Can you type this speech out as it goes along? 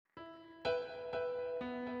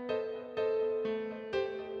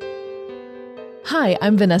Hi,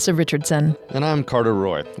 I'm Vanessa Richardson. And I'm Carter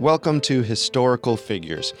Roy. Welcome to Historical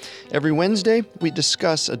Figures. Every Wednesday, we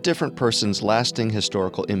discuss a different person's lasting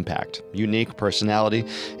historical impact, unique personality,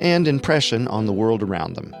 and impression on the world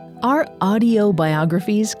around them. Our audio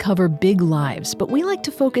biographies cover big lives, but we like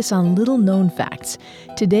to focus on little-known facts.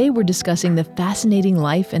 Today, we're discussing the fascinating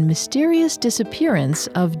life and mysterious disappearance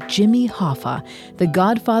of Jimmy Hoffa, the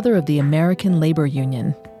godfather of the American Labor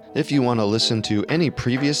Union. If you want to listen to any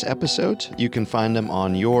previous episodes, you can find them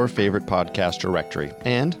on your favorite podcast directory.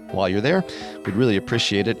 And while you're there, we'd really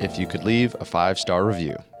appreciate it if you could leave a 5-star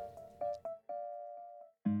review.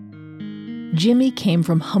 Jimmy came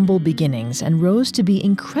from humble beginnings and rose to be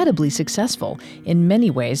incredibly successful, in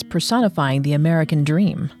many ways personifying the American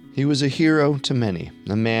dream. He was a hero to many,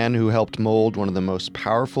 a man who helped mold one of the most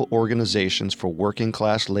powerful organizations for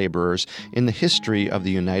working-class laborers in the history of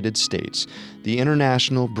the United States, the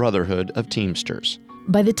International Brotherhood of Teamsters.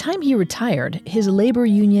 By the time he retired, his labor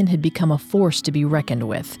union had become a force to be reckoned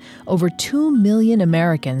with. Over 2 million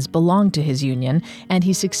Americans belonged to his union, and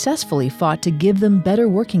he successfully fought to give them better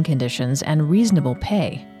working conditions and reasonable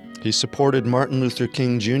pay. He supported Martin Luther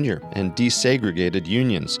King Jr. and desegregated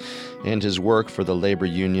unions, and his work for the labor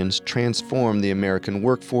unions transformed the American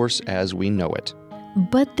workforce as we know it.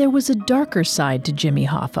 But there was a darker side to Jimmy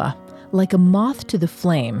Hoffa. Like a moth to the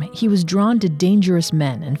flame, he was drawn to dangerous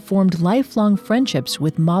men and formed lifelong friendships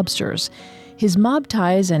with mobsters. His mob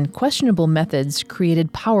ties and questionable methods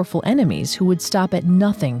created powerful enemies who would stop at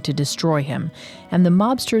nothing to destroy him, and the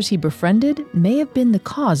mobsters he befriended may have been the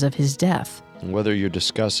cause of his death. Whether you're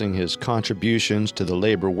discussing his contributions to the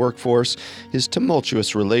labor workforce, his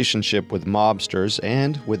tumultuous relationship with mobsters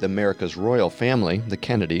and with America's royal family, the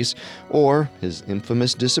Kennedys, or his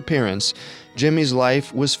infamous disappearance, Jimmy's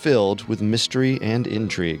life was filled with mystery and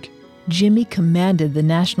intrigue. Jimmy commanded the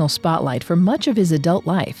national spotlight for much of his adult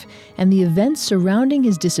life, and the events surrounding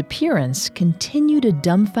his disappearance continue to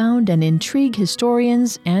dumbfound and intrigue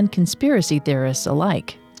historians and conspiracy theorists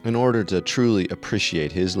alike. In order to truly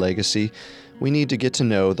appreciate his legacy, we need to get to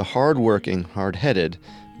know the hard-working, hard-headed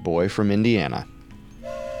boy from Indiana.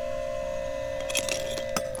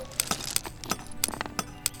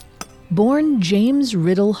 Born James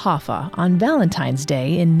Riddle Hoffa on Valentine's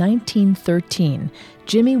Day in 1913,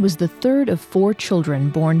 Jimmy was the third of 4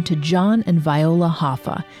 children born to John and Viola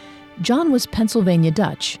Hoffa. John was Pennsylvania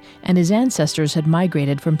Dutch, and his ancestors had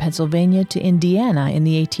migrated from Pennsylvania to Indiana in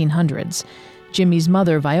the 1800s. Jimmy's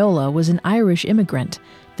mother, Viola, was an Irish immigrant.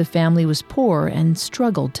 The family was poor and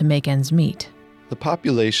struggled to make ends meet. The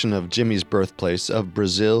population of Jimmy's birthplace of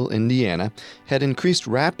Brazil, Indiana, had increased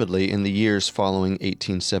rapidly in the years following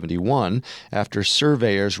 1871 after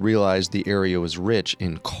surveyors realized the area was rich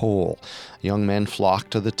in coal. Young men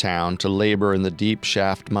flocked to the town to labor in the deep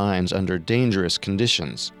shaft mines under dangerous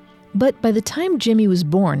conditions. But by the time Jimmy was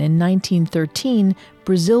born in 1913,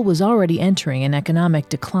 Brazil was already entering an economic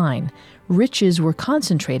decline. Riches were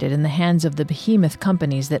concentrated in the hands of the behemoth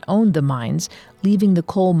companies that owned the mines, leaving the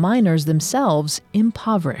coal miners themselves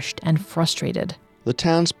impoverished and frustrated. The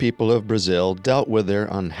townspeople of Brazil dealt with their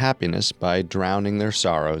unhappiness by drowning their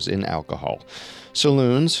sorrows in alcohol.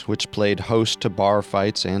 Saloons, which played host to bar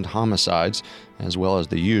fights and homicides, as well as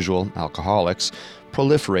the usual alcoholics,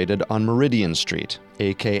 proliferated on Meridian Street,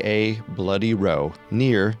 aka Bloody Row,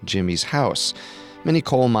 near Jimmy's house. Many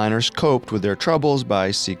coal miners coped with their troubles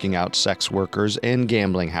by seeking out sex workers and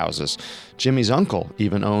gambling houses. Jimmy's uncle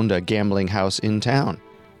even owned a gambling house in town.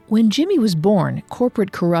 When Jimmy was born,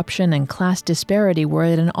 corporate corruption and class disparity were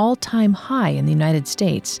at an all-time high in the United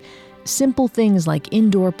States. Simple things like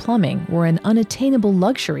indoor plumbing were an unattainable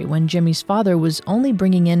luxury when Jimmy's father was only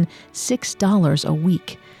bringing in $6 a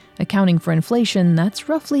week. Accounting for inflation, that's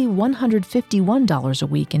roughly $151 a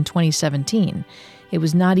week in 2017. It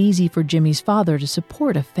was not easy for Jimmy's father to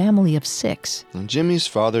support a family of 6. Jimmy's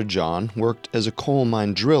father, John, worked as a coal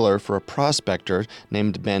mine driller for a prospector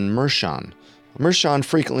named Ben Mershon. Mershon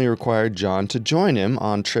frequently required John to join him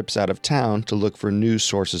on trips out of town to look for new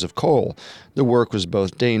sources of coal. The work was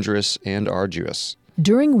both dangerous and arduous.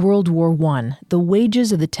 During World War I, the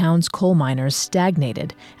wages of the town's coal miners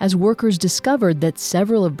stagnated as workers discovered that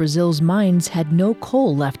several of Brazil's mines had no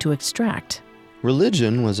coal left to extract.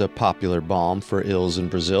 Religion was a popular balm for ills in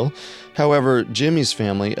Brazil. However, Jimmy's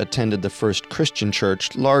family attended the first Christian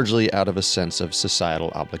church largely out of a sense of societal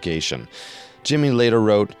obligation. Jimmy later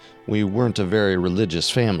wrote, "We weren't a very religious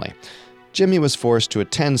family." Jimmy was forced to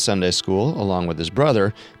attend Sunday school along with his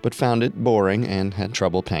brother, but found it boring and had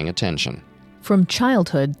trouble paying attention. From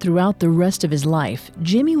childhood throughout the rest of his life,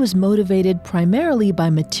 Jimmy was motivated primarily by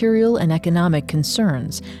material and economic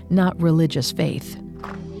concerns, not religious faith.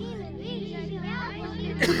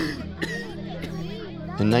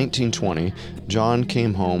 In 1920, John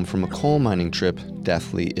came home from a coal mining trip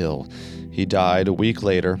deathly ill. He died a week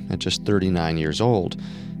later at just 39 years old.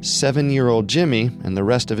 7-year-old Jimmy and the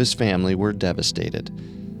rest of his family were devastated.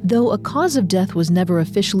 Though a cause of death was never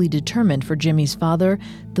officially determined for Jimmy's father,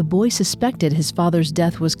 the boy suspected his father's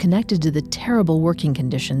death was connected to the terrible working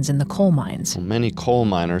conditions in the coal mines. Many coal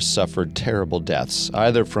miners suffered terrible deaths,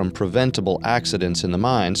 either from preventable accidents in the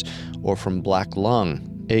mines or from black lung,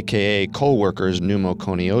 aka coal workers'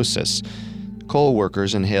 pneumoconiosis. Coal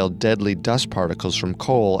workers inhaled deadly dust particles from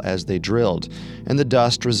coal as they drilled, and the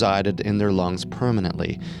dust resided in their lungs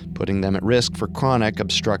permanently, putting them at risk for chronic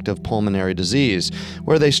obstructive pulmonary disease,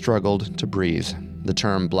 where they struggled to breathe. The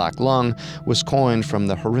term black lung was coined from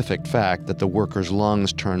the horrific fact that the workers'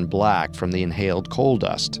 lungs turned black from the inhaled coal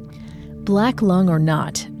dust. Black lung or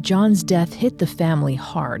not, John's death hit the family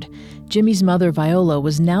hard. Jimmy's mother, Viola,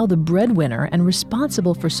 was now the breadwinner and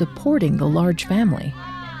responsible for supporting the large family.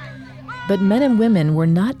 But men and women were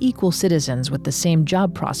not equal citizens with the same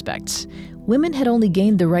job prospects. Women had only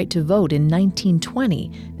gained the right to vote in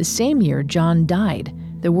 1920, the same year John died.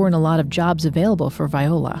 There weren't a lot of jobs available for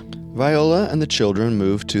Viola. Viola and the children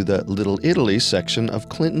moved to the Little Italy section of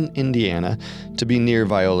Clinton, Indiana, to be near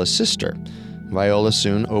Viola's sister. Viola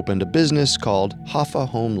soon opened a business called Hoffa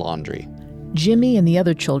Home Laundry. Jimmy and the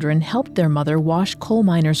other children helped their mother wash coal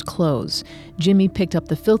miners' clothes. Jimmy picked up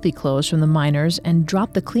the filthy clothes from the miners and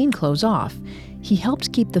dropped the clean clothes off. He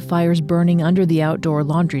helped keep the fires burning under the outdoor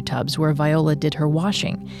laundry tubs where Viola did her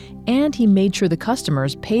washing. And he made sure the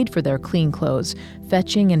customers paid for their clean clothes,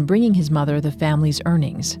 fetching and bringing his mother the family's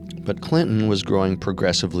earnings. But Clinton was growing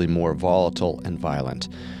progressively more volatile and violent.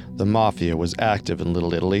 The mafia was active in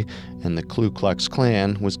Little Italy, and the Ku Klux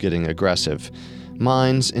Klan was getting aggressive.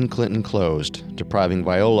 Mines in Clinton closed, depriving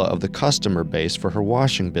Viola of the customer base for her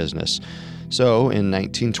washing business. So, in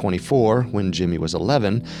 1924, when Jimmy was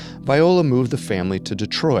 11, Viola moved the family to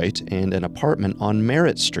Detroit and an apartment on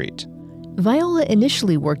Merritt Street. Viola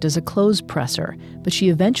initially worked as a clothes presser, but she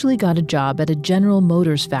eventually got a job at a General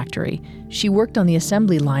Motors factory. She worked on the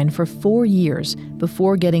assembly line for 4 years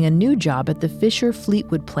before getting a new job at the Fisher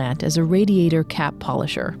Fleetwood plant as a radiator cap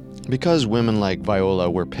polisher. Because women like Viola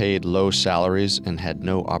were paid low salaries and had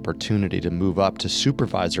no opportunity to move up to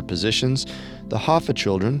supervisor positions, the Hoffa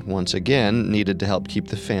children, once again, needed to help keep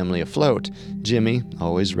the family afloat. Jimmy,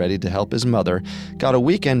 always ready to help his mother, got a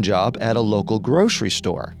weekend job at a local grocery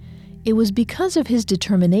store. It was because of his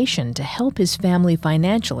determination to help his family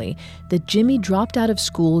financially that Jimmy dropped out of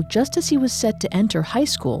school just as he was set to enter high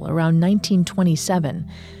school around 1927.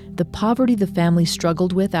 The poverty the family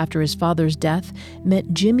struggled with after his father's death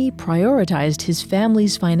meant Jimmy prioritized his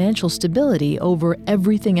family's financial stability over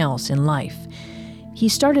everything else in life. He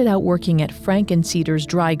started out working at Frank and Cedar's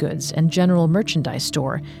dry goods and general merchandise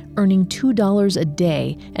store, earning $2 a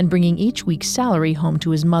day and bringing each week's salary home to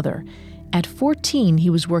his mother. At 14, he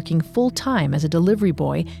was working full-time as a delivery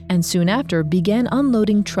boy and soon after began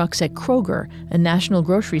unloading trucks at Kroger, a national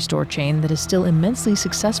grocery store chain that is still immensely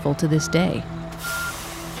successful to this day.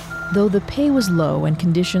 Though the pay was low and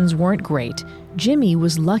conditions weren't great, Jimmy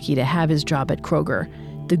was lucky to have his job at Kroger.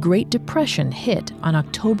 The Great Depression hit on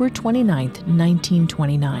October 29,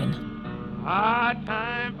 1929. Hard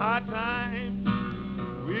time,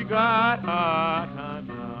 we got hard time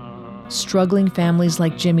now. Struggling families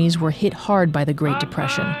like Jimmy's were hit hard by the Great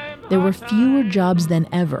Depression. There were fewer jobs than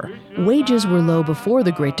ever. Wages were low before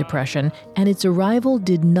the Great Depression, and its arrival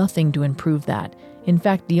did nothing to improve that. In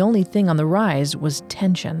fact, the only thing on the rise was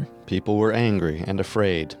tension. People were angry and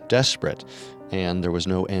afraid, desperate, and there was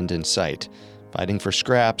no end in sight. Fighting for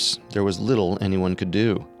scraps, there was little anyone could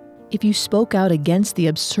do. If you spoke out against the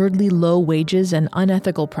absurdly low wages and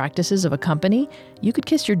unethical practices of a company, you could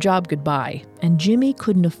kiss your job goodbye, and Jimmy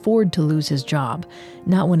couldn't afford to lose his job,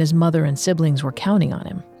 not when his mother and siblings were counting on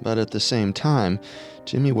him. But at the same time,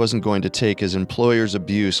 Jimmy wasn't going to take his employer's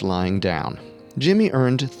abuse lying down. Jimmy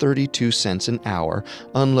earned 32 cents an hour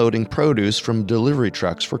unloading produce from delivery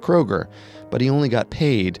trucks for Kroger, but he only got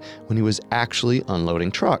paid when he was actually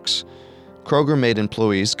unloading trucks. Kroger made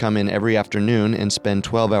employees come in every afternoon and spend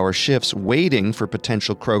 12-hour shifts waiting for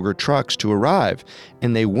potential Kroger trucks to arrive,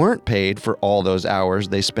 and they weren't paid for all those hours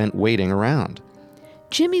they spent waiting around.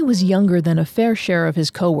 Jimmy was younger than a fair share of his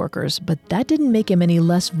coworkers, but that didn't make him any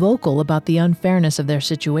less vocal about the unfairness of their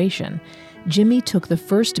situation. Jimmy took the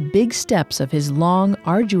first big steps of his long,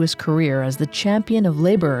 arduous career as the champion of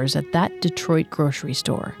laborers at that Detroit grocery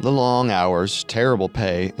store. The long hours, terrible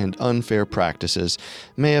pay, and unfair practices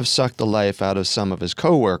may have sucked the life out of some of his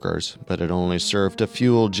coworkers, but it only served to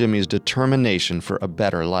fuel Jimmy's determination for a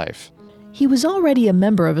better life. He was already a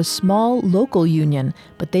member of a small, local union,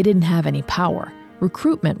 but they didn't have any power.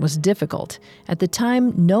 Recruitment was difficult. At the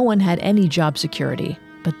time, no one had any job security.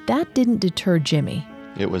 But that didn't deter Jimmy.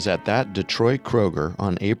 It was at that Detroit Kroger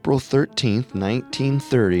on April 13,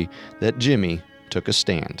 1930, that Jimmy took a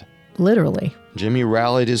stand. Literally. Jimmy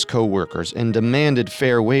rallied his co-workers and demanded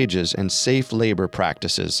fair wages and safe labor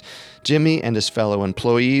practices. Jimmy and his fellow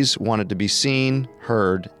employees wanted to be seen,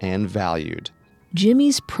 heard, and valued.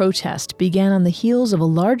 Jimmy's protest began on the heels of a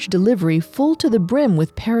large delivery full to the brim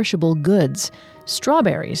with perishable goods.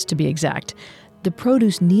 Strawberries, to be exact. The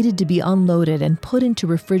produce needed to be unloaded and put into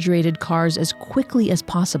refrigerated cars as quickly as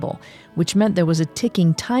possible, which meant there was a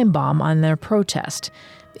ticking time bomb on their protest.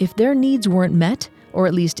 If their needs weren't met, or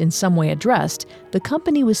at least in some way addressed, the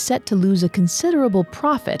company was set to lose a considerable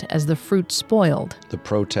profit as the fruit spoiled. The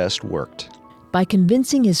protest worked. By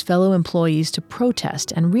convincing his fellow employees to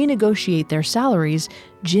protest and renegotiate their salaries,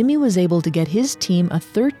 Jimmy was able to get his team a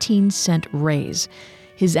 13-cent raise.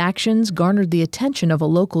 His actions garnered the attention of a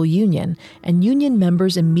local union, and union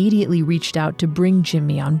members immediately reached out to bring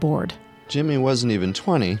Jimmy on board. Jimmy wasn't even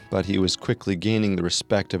 20, but he was quickly gaining the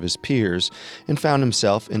respect of his peers and found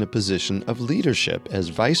himself in a position of leadership as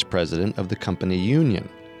vice president of the company union.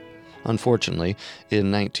 Unfortunately,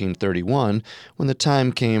 in 1931, when the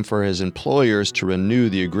time came for his employers to renew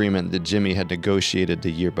the agreement that Jimmy had negotiated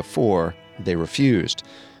the year before, they refused.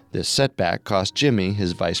 This setback cost Jimmy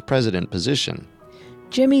his vice president position.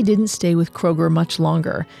 Jimmy didn't stay with Kroger much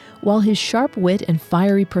longer. While his sharp wit and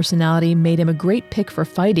fiery personality made him a great pick for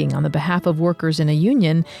fighting on the behalf of workers in a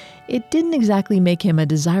union, it didn't exactly make him a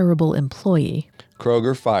desirable employee.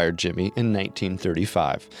 Kroger fired Jimmy in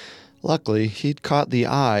 1935. Luckily, he'd caught the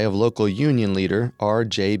eye of local union leader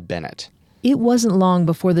R.J. Bennett. It wasn't long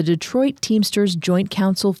before the Detroit Teamsters Joint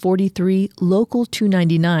Council 43, Local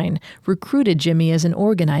 299, recruited Jimmy as an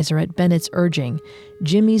organizer at Bennett's urging.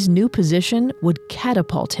 Jimmy's new position would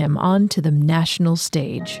catapult him onto the national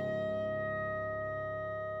stage.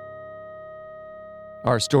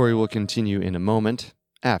 Our story will continue in a moment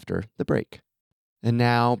after the break. And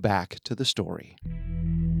now back to the story.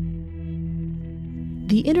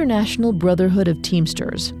 The International Brotherhood of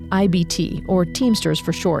Teamsters, IBT, or Teamsters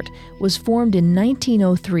for short, was formed in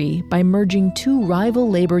 1903 by merging two rival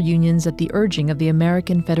labor unions at the urging of the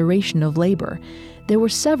American Federation of Labor. There were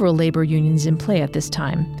several labor unions in play at this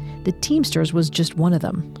time. The Teamsters was just one of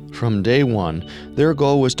them. From day one, their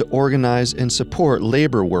goal was to organize and support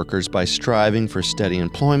labor workers by striving for steady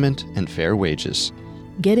employment and fair wages.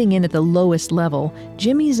 Getting in at the lowest level,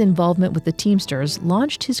 Jimmy's involvement with the Teamsters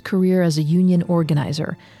launched his career as a union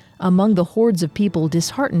organizer. Among the hordes of people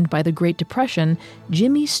disheartened by the Great Depression,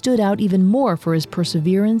 Jimmy stood out even more for his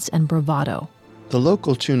perseverance and bravado. The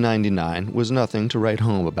Local 299 was nothing to write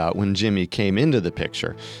home about when Jimmy came into the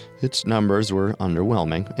picture. Its numbers were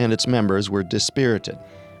underwhelming, and its members were dispirited.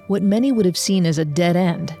 What many would have seen as a dead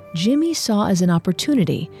end, Jimmy saw as an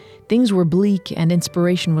opportunity. Things were bleak and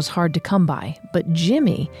inspiration was hard to come by, but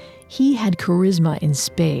Jimmy, he had charisma in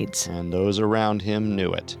spades. And those around him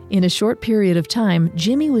knew it. In a short period of time,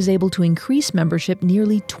 Jimmy was able to increase membership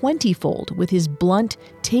nearly 20-fold with his blunt,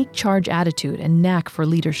 take-charge attitude and knack for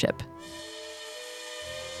leadership.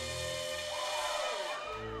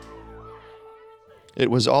 It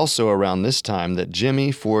was also around this time that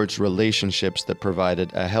Jimmy forged relationships that provided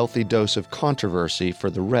a healthy dose of controversy for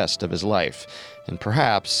the rest of his life, and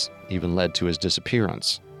perhaps even led to his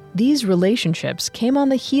disappearance. These relationships came on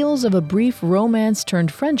the heels of a brief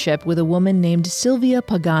romance-turned-friendship with a woman named Sylvia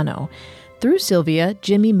Pagano. Through Sylvia,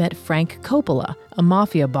 Jimmy met Frank Coppola, a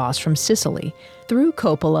mafia boss from Sicily. Through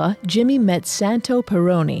Coppola, Jimmy met Santo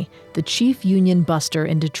Peroni, the chief union buster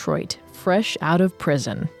in Detroit, fresh out of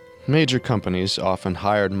prison. Major companies often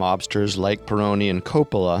hired mobsters like Peroni and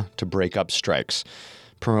Coppola to break up strikes.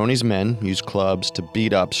 Peroni's men used clubs to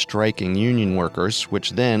beat up striking union workers,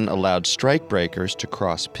 which then allowed strikebreakers to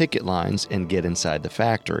cross picket lines and get inside the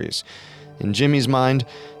factories. In Jimmy's mind,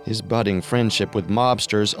 his budding friendship with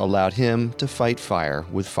mobsters allowed him to fight fire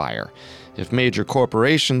with fire. If major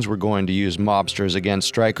corporations were going to use mobsters against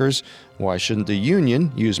strikers, why shouldn't the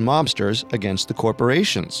union use mobsters against the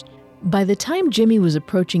corporations? By the time Jimmy was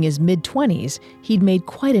approaching his mid-20s, he'd made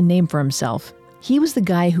quite a name for himself. He was the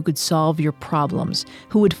guy who could solve your problems,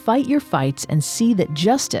 who would fight your fights and see that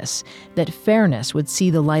justice, that fairness would see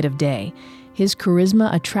the light of day. His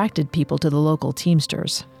charisma attracted people to the local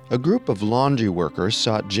Teamsters. A group of laundry workers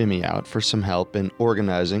sought Jimmy out for some help in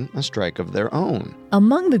organizing a strike of their own.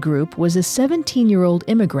 Among the group was a 17-year-old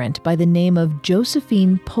immigrant by the name of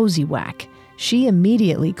Josephine Posiewak. She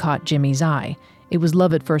immediately caught Jimmy's eye. It was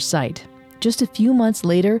love at first sight. Just a few months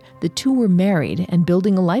later, the two were married and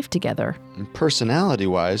building a life together.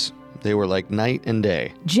 Personality-wise, They were like night and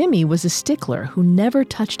day. Jimmy was a stickler who never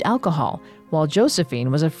touched alcohol, while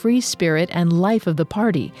Josephine was a free spirit and life of the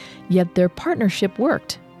party. Yet their partnership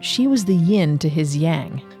worked. She was the yin to his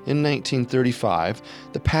yang. In 1935,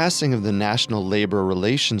 the passing of the National Labor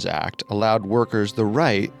Relations Act allowed workers the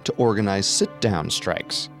right to organize sit-down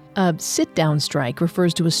strikes. A sit-down strike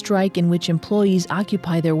refers to a strike in which employees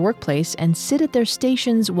occupy their workplace and sit at their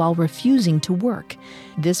stations while refusing to work.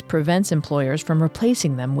 This prevents employers from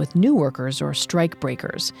replacing them with new workers or strike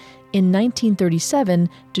breakers. In 1937,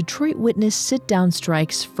 Detroit witnessed sit-down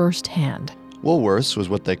strikes firsthand. Woolworth's was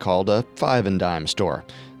what they called a five-and-dime store.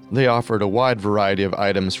 They offered a wide variety of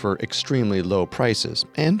items for extremely low prices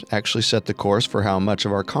and actually set the course for how much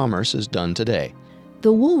of our commerce is done today.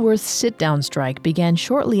 The Woolworths sit-down strike began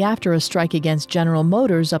shortly after a strike against General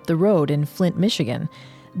Motors up the road in Flint, Michigan.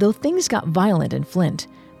 Though things got violent in Flint,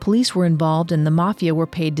 police were involved and the mafia were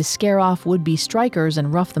paid to scare off would-be strikers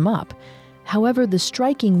and rough them up. However, the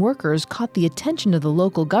striking workers caught the attention of the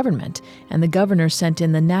local government, and the governor sent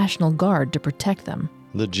in the National Guard to protect them.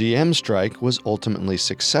 The GM strike was ultimately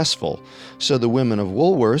successful, so the women of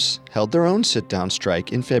Woolworths held their own sit-down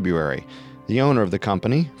strike in February. The owner of the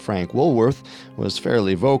company, Frank Woolworth, was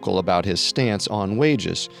fairly vocal about his stance on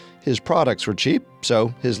wages. His products were cheap,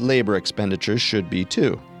 so his labor expenditures should be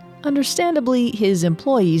too. Understandably, his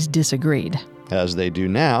employees disagreed. As they do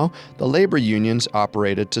now, the labor unions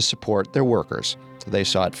operated to support their workers. They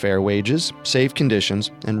sought fair wages, safe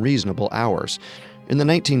conditions, and reasonable hours. In the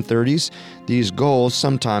 1930s, these goals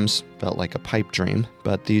sometimes felt like a pipe dream,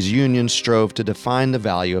 but these unions strove to define the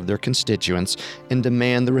value of their constituents and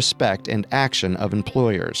demand the respect and action of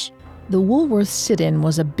employers. The Woolworths sit-in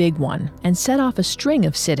was a big one and set off a string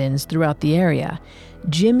of sit-ins throughout the area.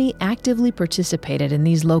 Jimmy actively participated in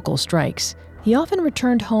these local strikes. He often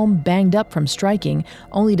returned home banged up from striking,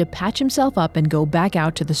 only to patch himself up and go back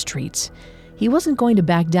out to the streets. He wasn't going to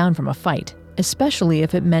back down from a fight, especially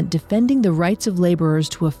if it meant defending the rights of laborers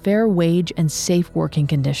to a fair wage and safe working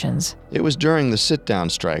conditions. It was during the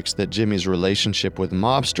sit-down strikes that Jimmy's relationship with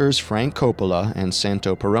mobsters Frank Coppola and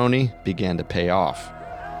Santo Peroni began to pay off.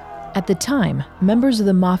 At the time, members of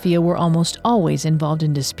the mafia were almost always involved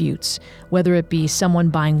in disputes, whether it be someone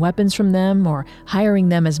buying weapons from them or hiring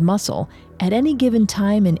them as muscle. At any given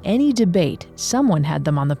time in any debate, someone had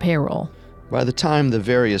them on the payroll. By the time the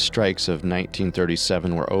various strikes of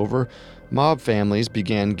 1937 were over, mob families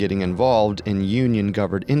began getting involved in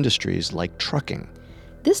union-governed industries like trucking.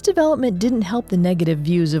 This development didn't help the negative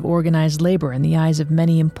views of organized labor in the eyes of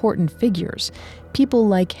many important figures. People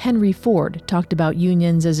like Henry Ford talked about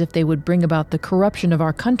unions as if they would bring about the corruption of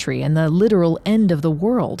our country and the literal end of the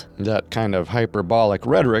world. That kind of hyperbolic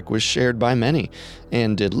rhetoric was shared by many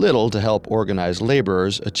and did little to help organized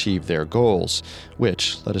laborers achieve their goals,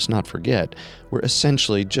 which, let us not forget, were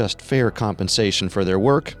essentially just fair compensation for their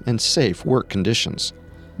work and safe work conditions.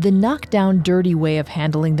 The knockdown, dirty way of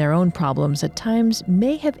handling their own problems at times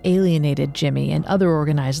may have alienated Jimmy and other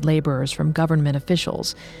organized laborers from government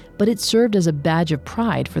officials, but it served as a badge of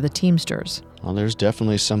pride for the Teamsters. Well, there's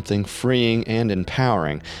definitely something freeing and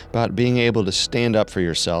empowering about being able to stand up for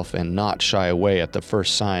yourself and not shy away at the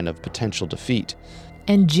first sign of potential defeat.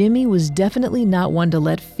 And Jimmy was definitely not one to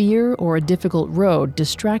let fear or a difficult road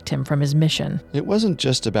distract him from his mission. It wasn't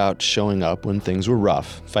just about showing up when things were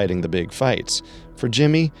rough, fighting the big fights. For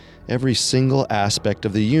Jimmy, every single aspect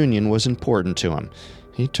of the union was important to him.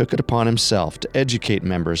 He took it upon himself to educate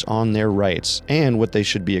members on their rights and what they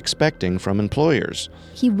should be expecting from employers.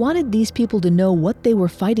 He wanted these people to know what they were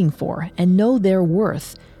fighting for and know their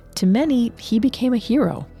worth. To many, he became a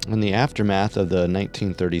hero. In the aftermath of the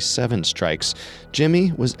 1937 strikes,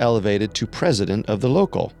 Jimmy was elevated to president of the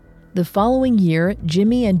local. The following year,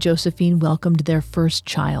 Jimmy and Josephine welcomed their first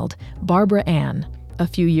child, Barbara Ann. A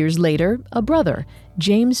few years later, a brother,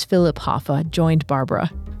 James Philip Hoffa, joined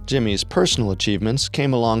Barbara. Jimmy's personal achievements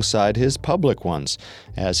came alongside his public ones.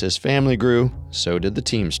 As his family grew, so did the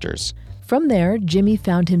Teamsters. From there, Jimmy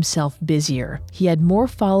found himself busier. He had more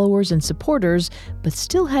followers and supporters, but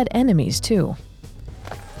still had enemies too.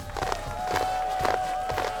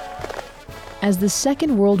 As the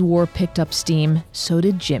Second World War picked up steam, so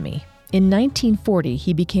did Jimmy. In 1940,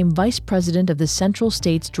 he became vice president of the Central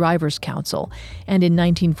States Drivers' Council, and in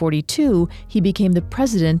 1942, he became the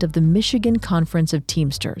president of the Michigan Conference of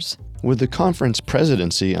Teamsters. With the conference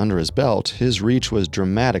presidency under his belt, his reach was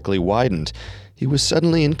dramatically widened. He was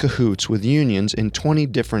suddenly in cahoots with unions in 20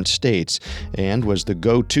 different states and was the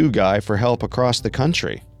go-to guy for help across the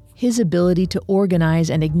country. His ability to organize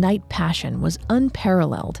and ignite passion was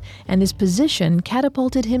unparalleled, and his position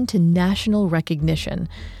catapulted him to national recognition.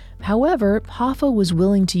 However, Hoffa was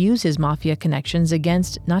willing to use his mafia connections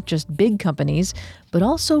against not just big companies, but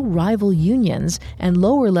also rival unions and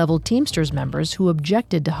lower-level Teamsters members who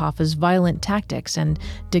objected to Hoffa's violent tactics and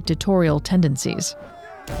dictatorial tendencies.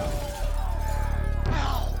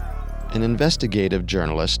 An investigative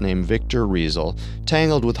journalist named Victor Riesel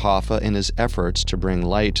tangled with Hoffa in his efforts to bring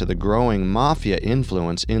light to the growing mafia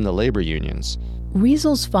influence in the labor unions.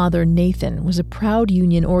 Riesel's father, Nathan, was a proud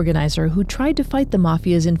union organizer who tried to fight the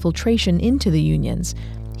mafia's infiltration into the unions.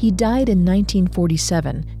 He died in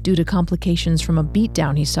 1947 due to complications from a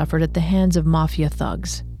beatdown he suffered at the hands of mafia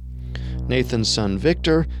thugs. Nathan's son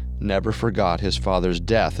Victor never forgot his father's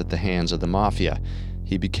death at the hands of the mafia.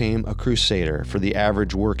 He became a crusader for the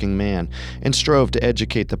average working man and strove to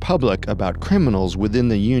educate the public about criminals within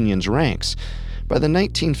the union's ranks. By the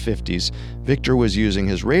 1950s, Victor was using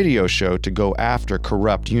his radio show to go after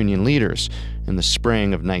corrupt union leaders. In the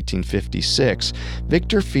spring of 1956,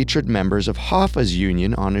 Victor featured members of Hoffa's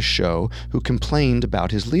union on his show who complained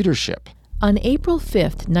about his leadership. On April 5,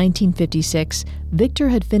 1956, Victor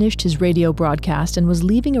had finished his radio broadcast and was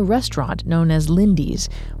leaving a restaurant known as Lindy's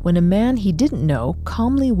when a man he didn't know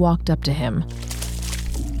calmly walked up to him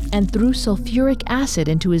and threw sulfuric acid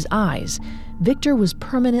into his eyes. Victor was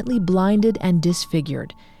permanently blinded and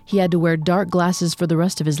disfigured. He had to wear dark glasses for the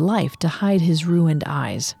rest of his life to hide his ruined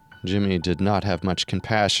eyes. Jimmy did not have much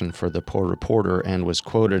compassion for the poor reporter and was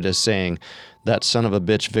quoted as saying, "That son of a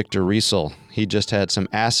bitch Victor Riesel, he just had some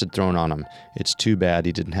acid thrown on him. It's too bad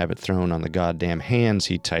he didn't have it thrown on the goddamn hands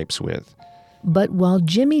he types with." But while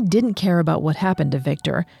Jimmy didn't care about what happened to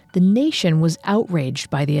Victor, the nation was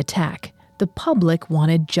outraged by the attack. The public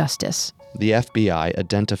wanted justice. The FBI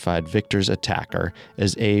identified Victor's attacker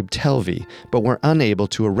as Abe Telvey, but were unable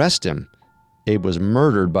to arrest him. Abe was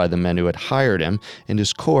murdered by the men who had hired him, and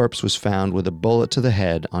his corpse was found with a bullet to the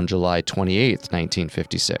head on July 28,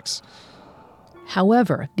 1956.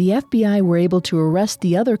 However, the FBI were able to arrest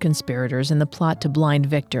the other conspirators in the plot to blind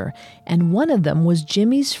Victor, and one of them was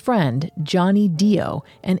Jimmy's friend, Johnny Dio,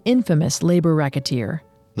 an infamous labor racketeer.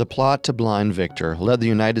 The plot to blind Victor led the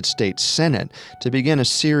United States Senate to begin a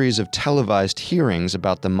series of televised hearings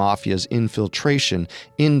about the mafia's infiltration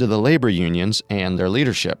into the labor unions and their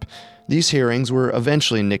leadership. These hearings were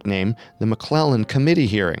eventually nicknamed the McClellan Committee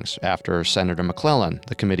hearings, after Senator McClellan,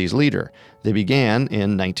 the committee's leader. They began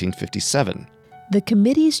in 1957. The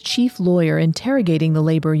committee's chief lawyer interrogating the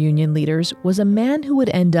labor union leaders was a man who would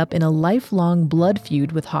end up in a lifelong blood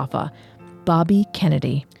feud with Hoffa, Bobby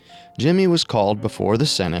Kennedy. Jimmy was called before the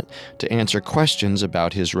Senate to answer questions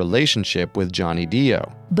about his relationship with Johnny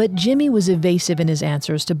Dio. But Jimmy was evasive in his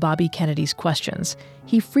answers to Bobby Kennedy's questions.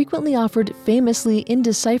 He frequently offered famously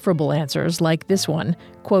indecipherable answers like this one,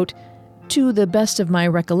 quote, "To the best of my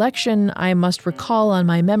recollection, I must recall on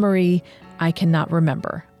my memory, I cannot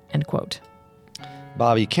remember," end quote.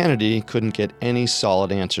 Bobby Kennedy couldn't get any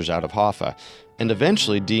solid answers out of Hoffa, and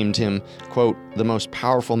eventually deemed him, quote, "the most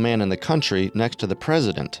powerful man in the country next to the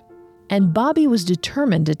president." And Bobby was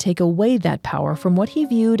determined to take away that power from what he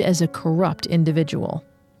viewed as a corrupt individual.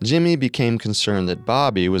 Jimmy became concerned that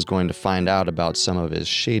Bobby was going to find out about some of his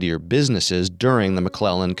shadier businesses during the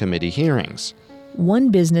McClellan Committee hearings. One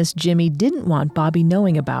business Jimmy didn't want Bobby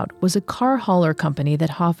knowing about was a car hauler company that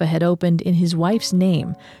Hoffa had opened in his wife's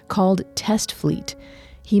name, called Test Fleet.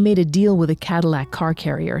 He made a deal with a Cadillac car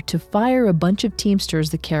carrier to fire a bunch of Teamsters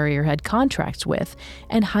the carrier had contracts with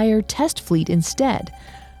and hire Test Fleet instead.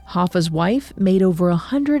 Hoffa's wife made over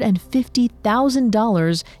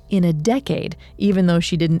 $150,000 in a decade, even though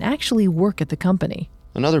she didn't actually work at the company.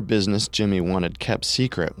 Another business Jimmy wanted kept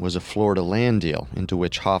secret was a Florida land deal into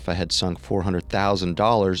which Hoffa had sunk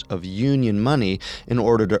 $400,000 of union money in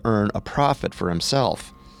order to earn a profit for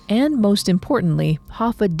himself. And most importantly,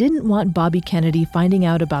 Hoffa didn't want Bobby Kennedy finding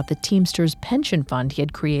out about the Teamsters pension fund he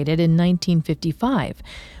had created in 1955,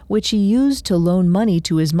 which he used to loan money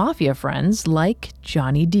to his mafia friends like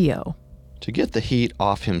Johnny Dio. To get the heat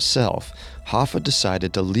off himself, Hoffa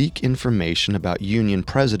decided to leak information about Union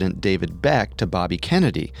President David Beck to Bobby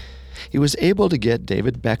Kennedy. He was able to get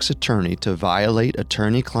David Beck's attorney to violate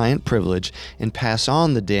attorney-client privilege and pass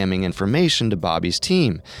on the damning information to Bobby's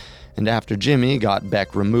team. And after Jimmy got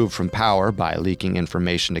Beck removed from power by leaking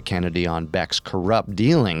information to Kennedy on Beck's corrupt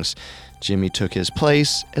dealings, Jimmy took his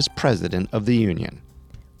place as president of the union.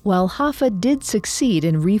 While Hoffa did succeed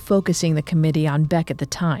in refocusing the committee on Beck at the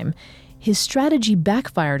time, his strategy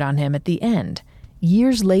backfired on him at the end.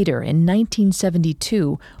 Years later, in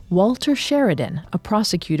 1972, Walter Sheridan, a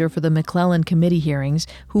prosecutor for the McClellan Committee hearings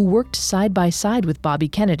who worked side by side with Bobby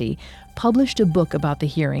Kennedy, published a book about the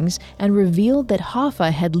hearings and revealed that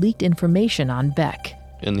Hoffa had leaked information on Beck.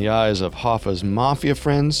 In the eyes of Hoffa's mafia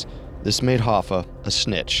friends, this made Hoffa a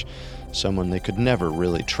snitch, someone they could never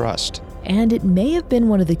really trust. And it may have been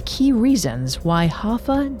one of the key reasons why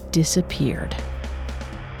Hoffa disappeared.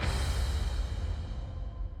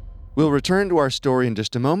 We'll return to our story in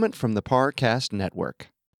just a moment from the Parcast Network.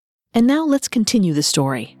 And now let's continue the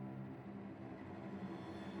story.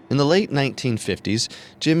 In the late 1950s,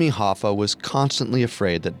 Jimmy Hoffa was constantly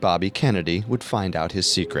afraid that Bobby Kennedy would find out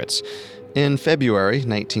his secrets. In February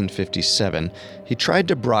 1957, he tried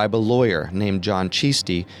to bribe a lawyer named John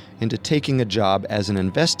Cheesty into taking a job as an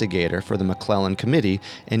investigator for the McClellan Committee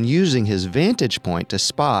and using his vantage point to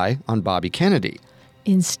spy on Bobby Kennedy.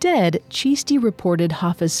 Instead, Cheesty reported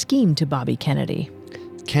Hoffa's scheme to Bobby Kennedy.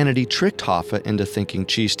 Kennedy tricked Hoffa into thinking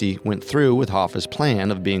Cheesty went through with Hoffa's plan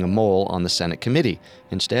of being a mole on the Senate committee.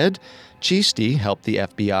 Instead, Cheesty helped the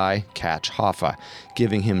FBI catch Hoffa,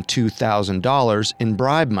 giving him $2,000 in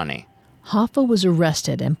bribe money. Hoffa was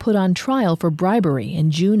arrested and put on trial for bribery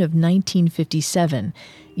in June of 1957.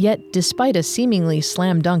 Yet, despite a seemingly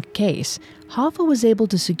slam-dunk case, Hoffa was able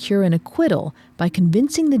to secure an acquittal by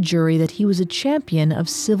convincing the jury that he was a champion of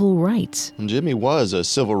civil rights. Jimmy was a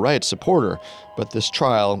civil rights supporter, but this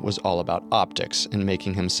trial was all about optics and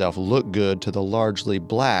making himself look good to the largely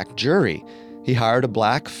black jury. He hired a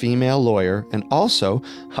black female lawyer and also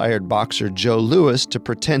hired boxer Joe Louis to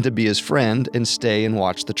pretend to be his friend and stay and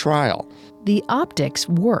watch the trial. The optics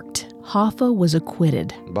worked. Hoffa was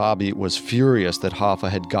acquitted. Bobby was furious that Hoffa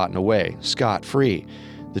had gotten away, scot-free.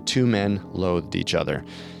 The two men loathed each other.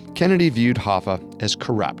 Kennedy viewed Hoffa as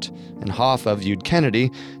corrupt, and Hoffa viewed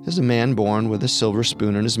Kennedy as a man born with a silver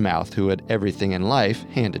spoon in his mouth who had everything in life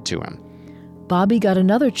handed to him. Bobby got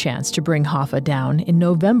another chance to bring Hoffa down in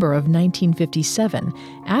November of 1957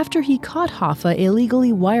 after he caught Hoffa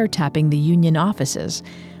illegally wiretapping the union offices.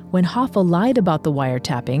 When Hoffa lied about the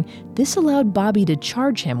wiretapping, this allowed Bobby to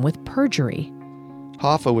charge him with perjury.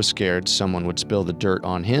 Hoffa was scared someone would spill the dirt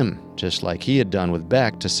on him, just like he had done with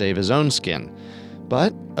Beck to save his own skin.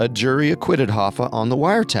 But a jury acquitted Hoffa on the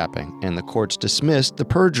wiretapping, and the courts dismissed the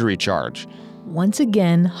perjury charge. Once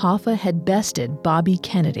again, Hoffa had bested Bobby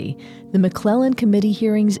Kennedy. The McClellan Committee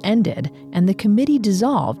hearings ended, and the committee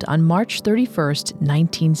dissolved on March 31st,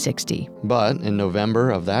 1960. But in November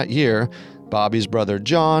of that year, Bobby's brother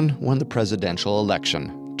John won the presidential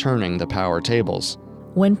election, turning the power tables.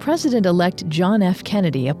 When President-elect John F.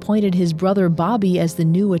 Kennedy appointed his brother Bobby as the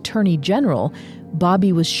new Attorney General,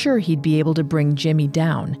 Bobby was sure he'd be able to bring Jimmy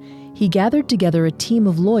down. He gathered together a team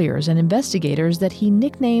of lawyers and investigators that he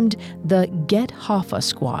nicknamed the Get Hoffa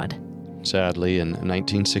Squad. Sadly, in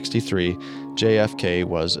 1963, JFK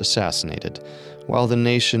was assassinated. While the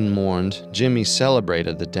nation mourned, Jimmy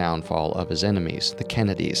celebrated the downfall of his enemies, the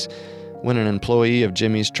Kennedys. When an employee of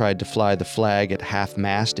Jimmy's tried to fly the flag at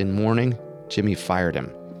half-mast in mourning, Jimmy fired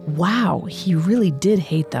him. Wow, he really did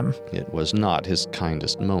hate them. It was not his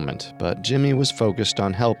kindest moment, but Jimmy was focused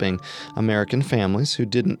on helping American families who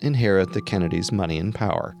didn't inherit the Kennedys' money and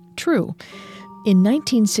power. True. In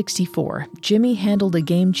 1964, Jimmy handled a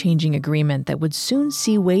game-changing agreement that would soon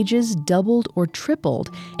see wages doubled or tripled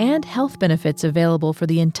and health benefits available for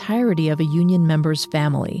the entirety of a union member's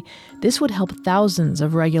family. This would help thousands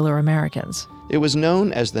of regular Americans. It was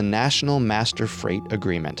known as the National Master Freight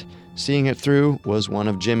Agreement. Seeing it through was one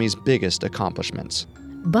of Jimmy's biggest accomplishments.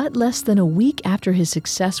 But less than a week after his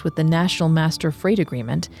success with the National Master Freight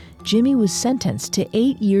Agreement, Jimmy was sentenced to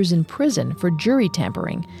 8 years in prison for jury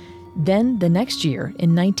tampering. Then, the next year,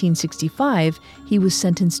 in 1965, he was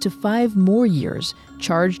sentenced to 5 more years,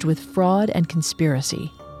 charged with fraud and conspiracy.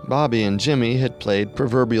 Bobby and Jimmy had played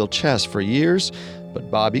proverbial chess for years, but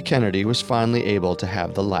Bobby Kennedy was finally able to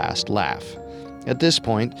have the last laugh. At this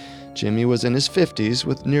point, Jimmy was in his 50s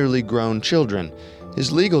with nearly grown children.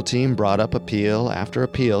 His legal team brought up appeal after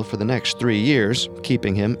appeal for the next 3 years,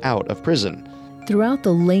 keeping him out of prison. Throughout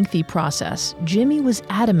the lengthy process, Jimmy was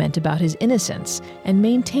adamant about his innocence and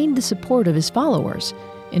maintained the support of his followers.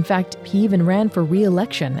 In fact, he even ran for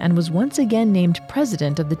re-election and was once again named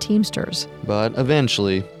president of the Teamsters. But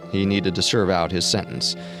eventually, he needed to serve out his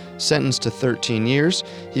sentence. Sentenced to 13 years,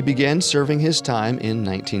 he began serving his time in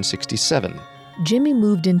 1967. Jimmy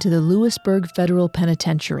moved into the Lewisburg Federal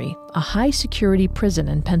Penitentiary, a high-security prison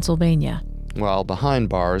in Pennsylvania. While behind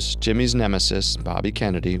bars, Jimmy's nemesis, Bobby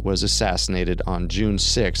Kennedy, was assassinated on June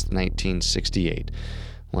 6, 1968.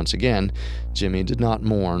 Once again, Jimmy did not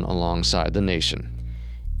mourn alongside the nation.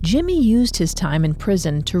 Jimmy used his time in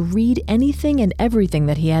prison to read anything and everything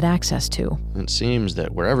that he had access to. It seems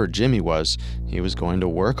that wherever Jimmy was, he was going to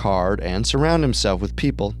work hard and surround himself with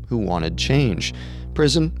people who wanted change.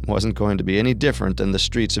 Prison wasn't going to be any different than the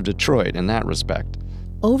streets of Detroit in that respect.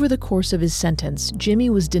 Over the course of his sentence, Jimmy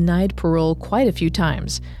was denied parole quite a few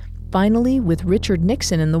times. Finally, with Richard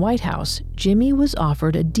Nixon in the White House, Jimmy was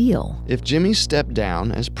offered a deal. If Jimmy stepped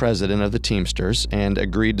down as president of the Teamsters and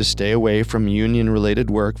agreed to stay away from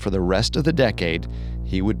union-related work for the rest of the decade,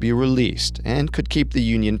 he would be released and could keep the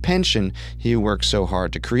union pension he worked so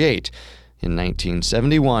hard to create. In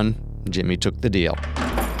 1971, Jimmy took the deal.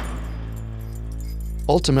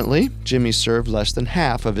 Ultimately, Jimmy served less than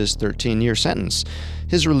half of his 13-year sentence.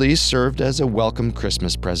 His release served as a welcome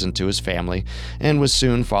Christmas present to his family and was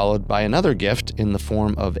soon followed by another gift in the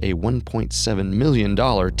form of a $1.7 million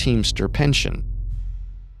Teamster pension.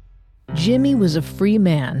 Jimmy was a free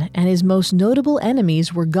man, and his most notable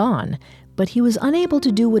enemies were gone, but he was unable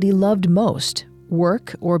to do what he loved most,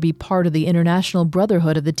 work or be part of the International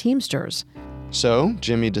Brotherhood of the Teamsters. So,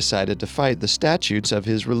 Jimmy decided to fight the statutes of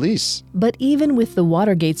his release. But even with the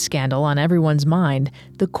Watergate scandal on everyone's mind,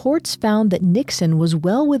 the courts found that Nixon was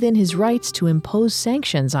well within his rights to impose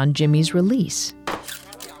sanctions on Jimmy's release.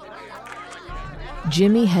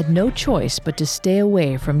 Jimmy had no choice but to stay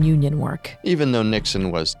away from union work. Even though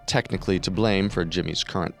Nixon was technically to blame for Jimmy's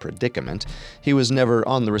current predicament, he was never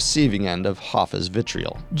on the receiving end of Hoffa's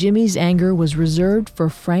vitriol. Jimmy's anger was reserved for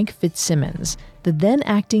Frank Fitzsimmons, the then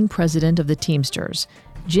acting president of the Teamsters.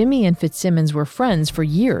 Jimmy and Fitzsimmons were friends for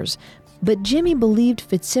years, but Jimmy believed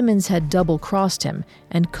Fitzsimmons had double-crossed him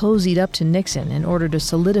and cozied up to Nixon in order to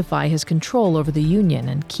solidify his control over the union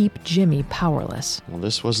and keep Jimmy powerless. Well,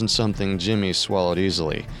 this wasn't something Jimmy swallowed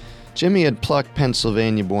easily. Jimmy had plucked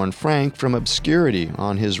Pennsylvania-born Frank from obscurity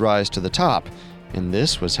on his rise to the top, and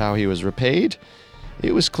this was how he was repaid?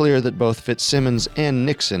 It was clear that both Fitzsimmons and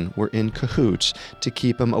Nixon were in cahoots to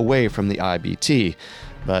keep him away from the IBT,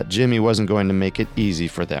 but Jimmy wasn't going to make it easy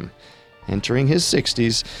for them. Entering his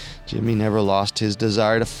 60s, Jimmy never lost his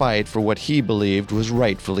desire to fight for what he believed was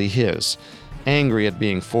rightfully his. Angry at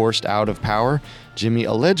being forced out of power, Jimmy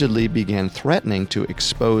allegedly began threatening to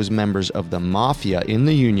expose members of the mafia in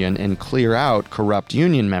the union and clear out corrupt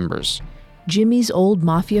union members. Jimmy's old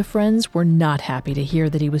mafia friends were not happy to hear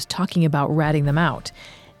that he was talking about ratting them out.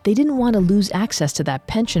 They didn't want to lose access to that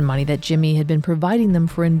pension money that Jimmy had been providing them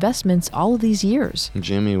for investments all of these years.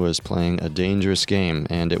 Jimmy was playing a dangerous game,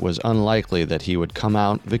 and it was unlikely that he would come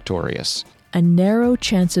out victorious. A narrow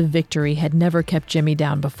chance of victory had never kept Jimmy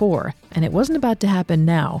down before, and it wasn't about to happen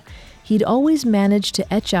now. He'd always managed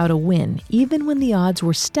to etch out a win, even when the odds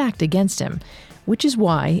were stacked against him. Which is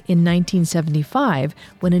why, in 1975,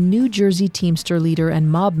 when a New Jersey Teamster leader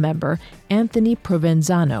and mob member, Anthony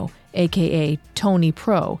Provenzano, a.k.a. Tony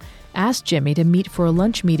Pro, asked Jimmy to meet for a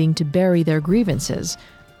lunch meeting to bury their grievances,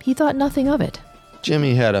 he thought nothing of it.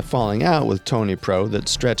 Jimmy had a falling out with Tony Pro that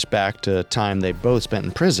stretched back to a time they both spent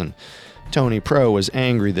in prison. Tony Pro was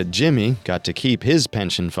angry that Jimmy got to keep his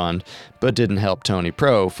pension fund, but didn't help Tony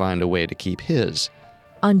Pro find a way to keep his.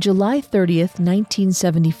 On July 30th,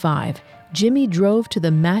 1975, Jimmy drove to the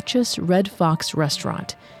Matchus Red Fox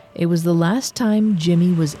restaurant. It was the last time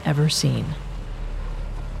Jimmy was ever seen.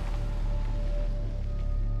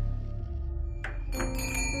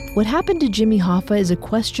 What happened to Jimmy Hoffa is a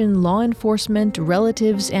question law enforcement,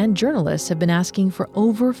 relatives, and journalists have been asking for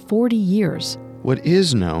over 40 years. What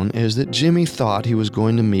is known is that Jimmy thought he was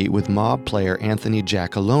going to meet with mob player Anthony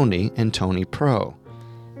Giacalone and Tony Pro.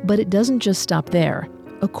 But it doesn't just stop there.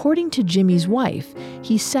 According to Jimmy's wife,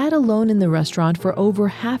 he sat alone in the restaurant for over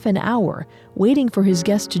half an hour, waiting for his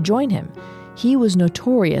guests to join him. He was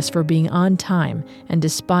notorious for being on time and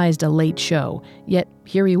despised a late show, yet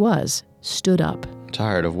here he was, stood up.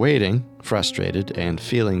 Tired of waiting, frustrated, and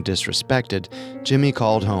feeling disrespected, Jimmy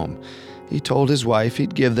called home. He told his wife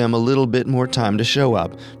he'd give them a little bit more time to show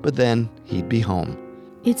up, but then he'd be home.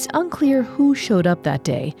 It's unclear who showed up that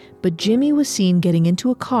day, but Jimmy was seen getting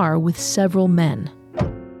into a car with several men.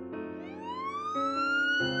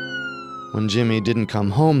 When Jimmy didn't come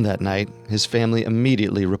home that night, his family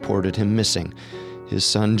immediately reported him missing. His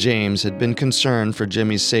son James had been concerned for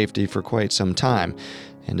Jimmy's safety for quite some time,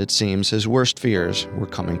 and it seems his worst fears were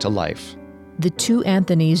coming to life. The two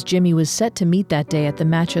Anthonys Jimmy was set to meet that day at the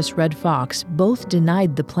Matchus Red Fox both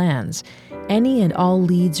denied the plans. Any and all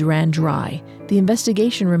leads ran dry. The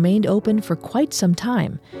investigation remained open for quite some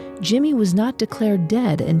time. Jimmy was not declared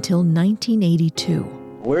dead until 1982.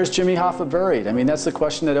 Where's Jimmy Hoffa buried? I mean, that's the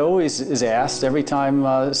question that always is asked every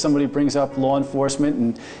time somebody brings up law enforcement.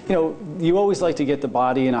 And, you always like to get the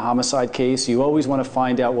body in a homicide case. You always want to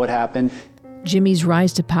find out what happened. Jimmy's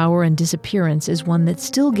rise to power and disappearance is one that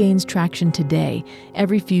still gains traction today.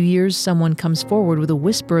 Every few years, someone comes forward with a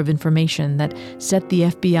whisper of information that set the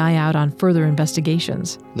FBI out on further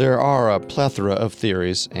investigations. There are a plethora of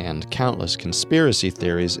theories and countless conspiracy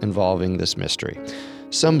theories involving this mystery.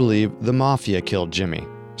 Some believe the mafia killed Jimmy.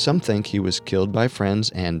 Some think he was killed by friends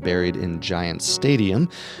and buried in Giants Stadium.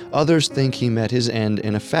 Others think he met his end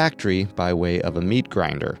in a factory by way of a meat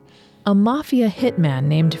grinder. A mafia hitman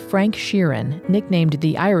named Frank Sheeran, nicknamed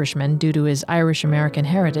the Irishman due to his Irish-American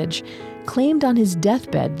heritage, claimed on his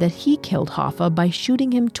deathbed that he killed Hoffa by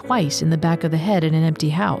shooting him twice in the back of the head in an empty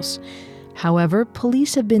house. However,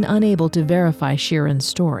 police have been unable to verify Sheeran's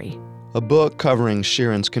story. A book covering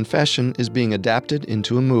Sheeran's confession is being adapted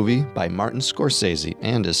into a movie by Martin Scorsese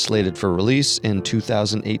and is slated for release in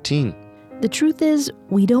 2018. The truth is,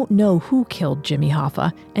 we don't know who killed Jimmy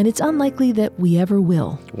Hoffa, and it's unlikely that we ever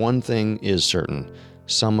will. One thing is certain.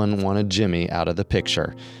 Someone wanted Jimmy out of the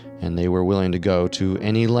picture, and they were willing to go to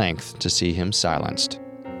any length to see him silenced.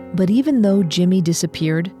 But even though Jimmy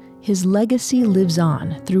disappeared, his legacy lives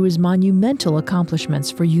on through his monumental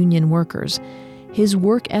accomplishments for union workers. His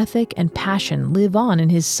work ethic and passion live on in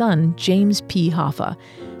his son, James P. Hoffa,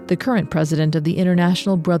 the current president of the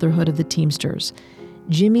International Brotherhood of the Teamsters.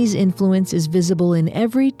 Jimmy's influence is visible in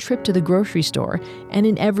every trip to the grocery store and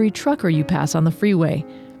in every trucker you pass on the freeway.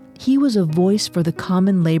 He was a voice for the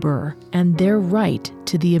common laborer and their right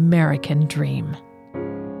to the American dream.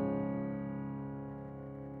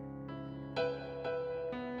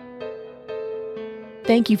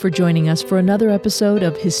 Thank you for joining us for another episode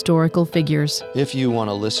of Historical Figures. If you want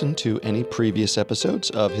to listen to any previous episodes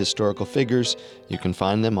of Historical Figures, you can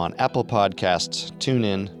find them on Apple Podcasts,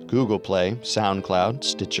 TuneIn, Google Play, SoundCloud,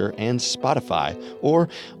 Stitcher, and Spotify, or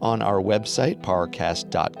on our website,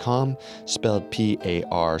 parcast.com, spelled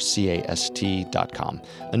Parcast.com.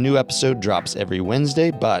 A new episode drops every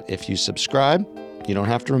Wednesday, but if you subscribe, you don't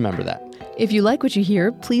have to remember that. If you like what you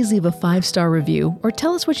hear, please leave a 5-star review or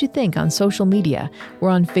tell us what you think on social media. We're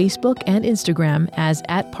on Facebook and Instagram as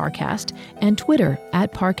 @Parcast and Twitter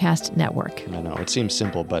 @Parcast Network. I know, it seems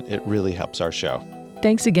simple, but it really helps our show.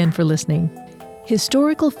 Thanks again for listening.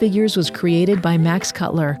 Historical Figures was created by Max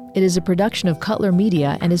Cutler. It is a production of Cutler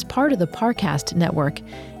Media and is part of the Parcast Network.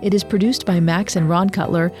 It is produced by Max and Ron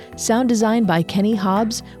Cutler, sound design by Kenny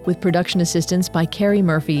Hobbs, with production assistance by Carrie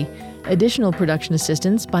Murphy. Additional production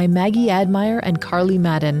assistance by Maggie Admire and Carly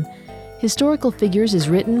Madden. Historical Figures is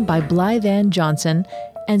written by Blythe Ann Johnson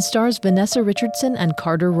and stars Vanessa Richardson and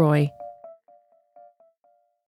Carter Roy.